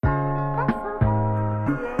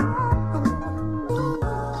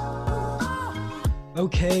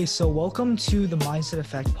Okay, so welcome to the Mindset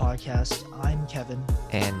Effect podcast. I'm Kevin.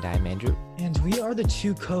 And I'm Andrew. And we are the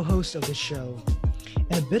two co-hosts of the show.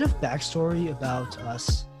 And a bit of backstory about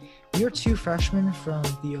us. We are two freshmen from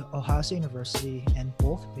the Ohio State University and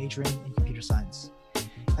both majoring in computer science.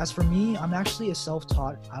 As for me, I'm actually a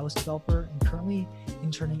self-taught iOS developer and currently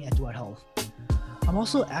interning at Dwight Health. I'm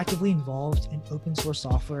also actively involved in open source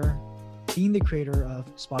software, being the creator of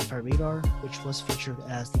Spotify Radar, which was featured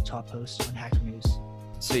as the top host on Hacker News.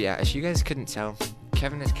 So yeah, as you guys couldn't tell,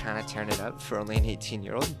 Kevin is kind of tearing it up for only an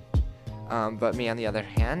 18-year-old. But me, on the other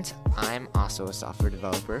hand, I'm also a software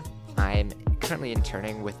developer. I'm currently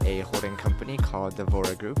interning with a holding company called the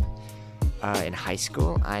E00 Group. In high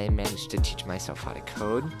school, I managed to teach myself how to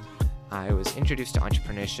code. I was introduced to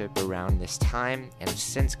entrepreneurship around this time and have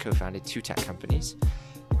since co-founded two tech companies.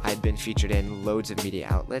 I've been featured in loads of media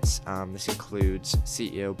outlets. This includes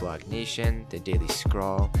CEO Blog Nation, The Daily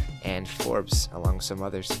Scroll, and Forbes, along with some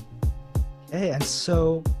others. Okay, and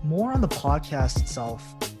so more on the podcast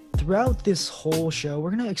itself. Throughout this whole show, we're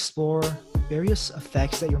going to explore various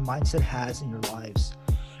effects that your mindset has in your lives,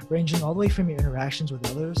 ranging all the way from your interactions with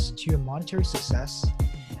others to your monetary success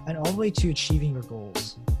and all the way to achieving your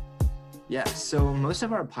goals. Yeah, so most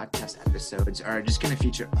of our podcast episodes are just going to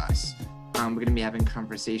feature us. We're going to be having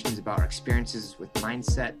conversations about our experiences with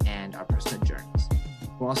mindset and our personal journeys.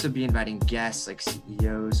 We'll also be inviting guests like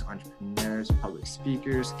CEOs, entrepreneurs, public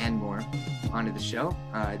speakers, and more onto the show.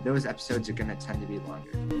 Those episodes are going to tend to be longer.